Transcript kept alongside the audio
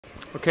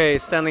Okay,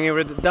 standing here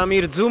with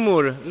Damir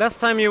Dzumhur. Last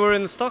time you were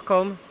in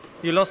Stockholm,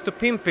 you lost to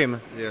Pimpim.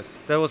 Yes.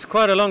 That was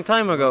quite a long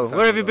time ago.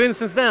 Where have you been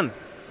since then?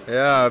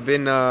 Yeah, I've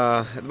been.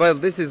 Well,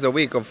 this is a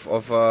week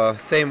of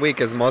same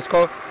week as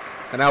Moscow,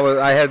 and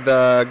I had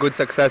good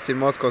success in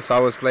Moscow, so I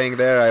was playing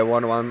there. I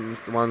won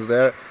once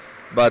there,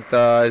 but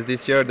as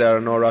this year there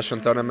are no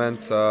Russian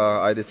tournaments,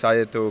 I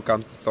decided to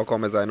come to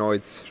Stockholm as I know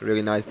it's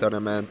really nice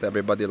tournament.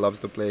 Everybody loves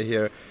to play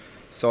here,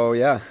 so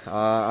yeah,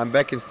 I'm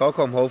back in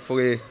Stockholm.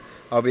 Hopefully,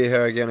 I'll be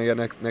here again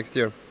next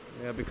year.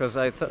 Yeah, because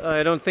I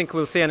don't think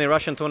we'll see any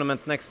Russian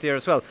tournament next year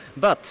as well.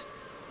 But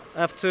I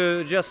have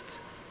to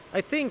just. I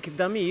think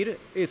Damir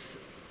is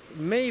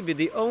maybe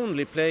the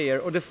only player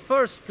or the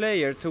first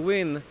player to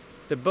win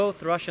the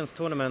both Russians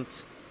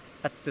tournaments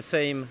at the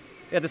same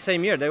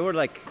year. They were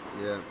like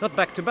not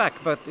back to back,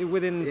 but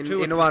within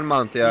in 1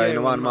 month. Yeah,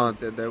 in 1 month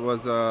there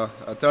was a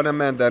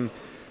tournament, then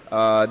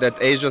that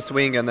Asia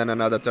swing, and then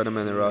another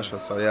tournament in Russia.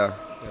 So yeah.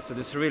 So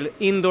this is a real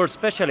indoor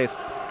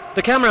specialist.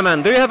 The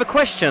cameraman, do you have a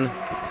question?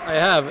 I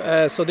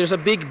have. So there's a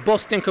big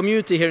Bosnian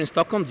community here in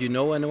Stockholm. Do you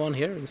know anyone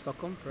here in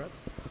Stockholm, perhaps?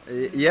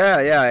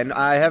 Yeah, and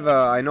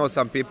I know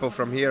some people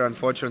from here.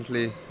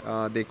 Unfortunately,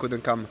 they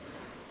couldn't come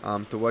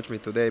to watch me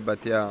today.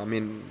 But yeah, I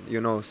mean,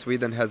 you know,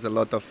 Sweden has a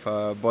lot of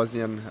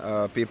Bosnian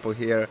people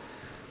here.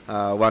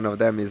 One of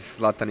them is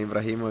Zlatan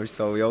Ibrahimovic,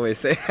 so we always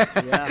say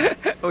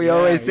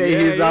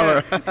he's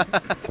our.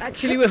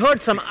 Actually, we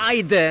heard some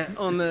Aide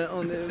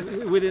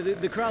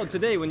with the crowd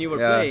today when you were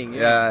playing.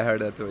 Yeah, I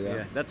heard that too.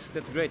 Yeah,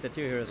 that's great that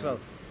you're here as well.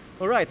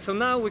 All right, so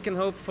now we can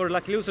hope for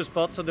lucky loser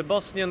spot, so the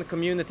Bosnian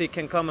community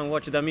can come and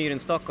watch Damir in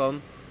Stockholm.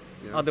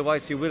 Yeah.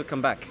 Otherwise, you will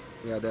come back.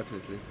 Yeah,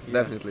 definitely. Yeah.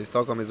 Definitely.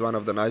 Stockholm is one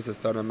of the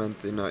nicest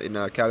tournaments in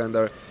a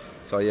calendar.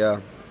 So yeah,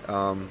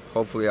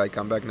 hopefully I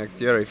come back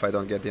next year. If I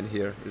don't get in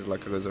here, it's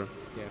lucky loser.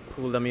 Yeah,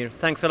 cool, Damir.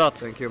 Thanks a lot.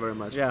 Thank you very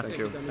much. Yeah. Thank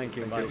you. Thank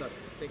you. Bye.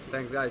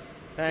 Thanks, guys.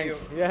 Thanks.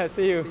 Yeah,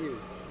 see you.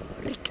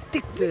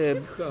 Riktigt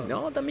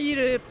ja, Damir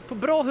är på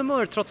bra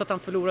humör trots att han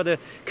förlorade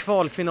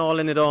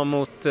kvalfinalen idag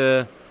mot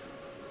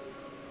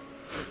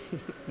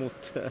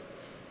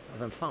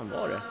vem fan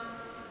var det?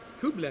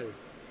 Kubler.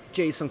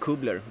 Jason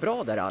Kubler.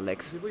 Bra där,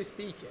 Alex. Du var ju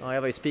speaker. Ja,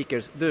 jag var ju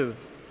speaker. Du,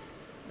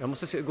 jag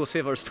måste gå och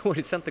se vad det står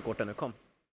i centerkorten nu. Kom.